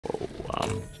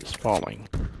falling.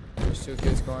 There's 2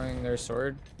 kids going their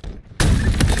sword.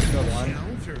 Killed one.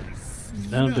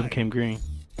 None of them came green.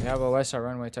 They have a west side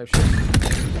runway type shit.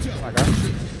 Oh my god.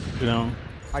 You know.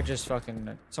 I just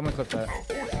fucking... Someone clip that.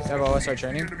 They have a west side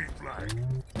training.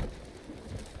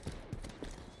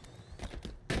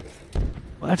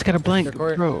 Well, that's got a blank,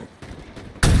 bro.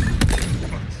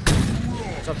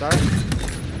 What's up, Dar?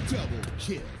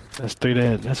 That's 3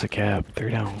 dead. That's a cap.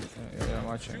 3 down. Yeah, I'm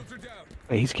watching.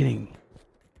 Wait, he's getting.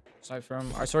 Side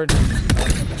from our sword.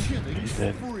 He's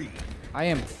dead. I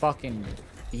am fucking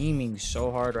beaming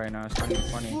so hard right now. It's not even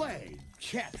funny.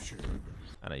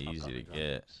 Kinda easy to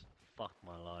get. Fuck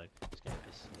my life. It's gonna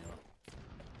piss me off.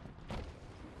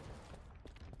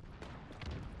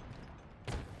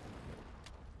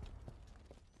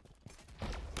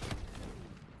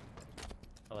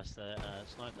 Oh, that's the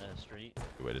sniper street.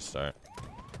 Good way to start.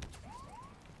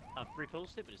 I've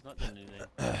repulsed it, but it's not doing anything.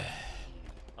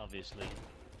 Obviously.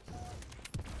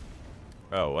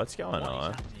 Bro, what's going What is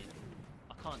on? happening?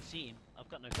 I can't see him. I've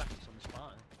got no graphics on the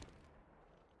spine.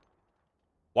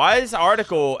 Why is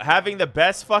Article having the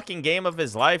best fucking game of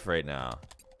his life right now?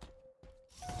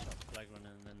 Shot flag running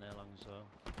and then they're long as well.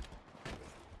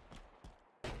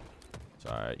 It's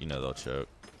alright, you know they'll choke.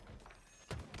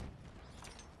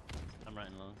 I'm right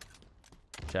in long.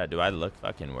 Chad, do I look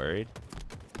fucking worried?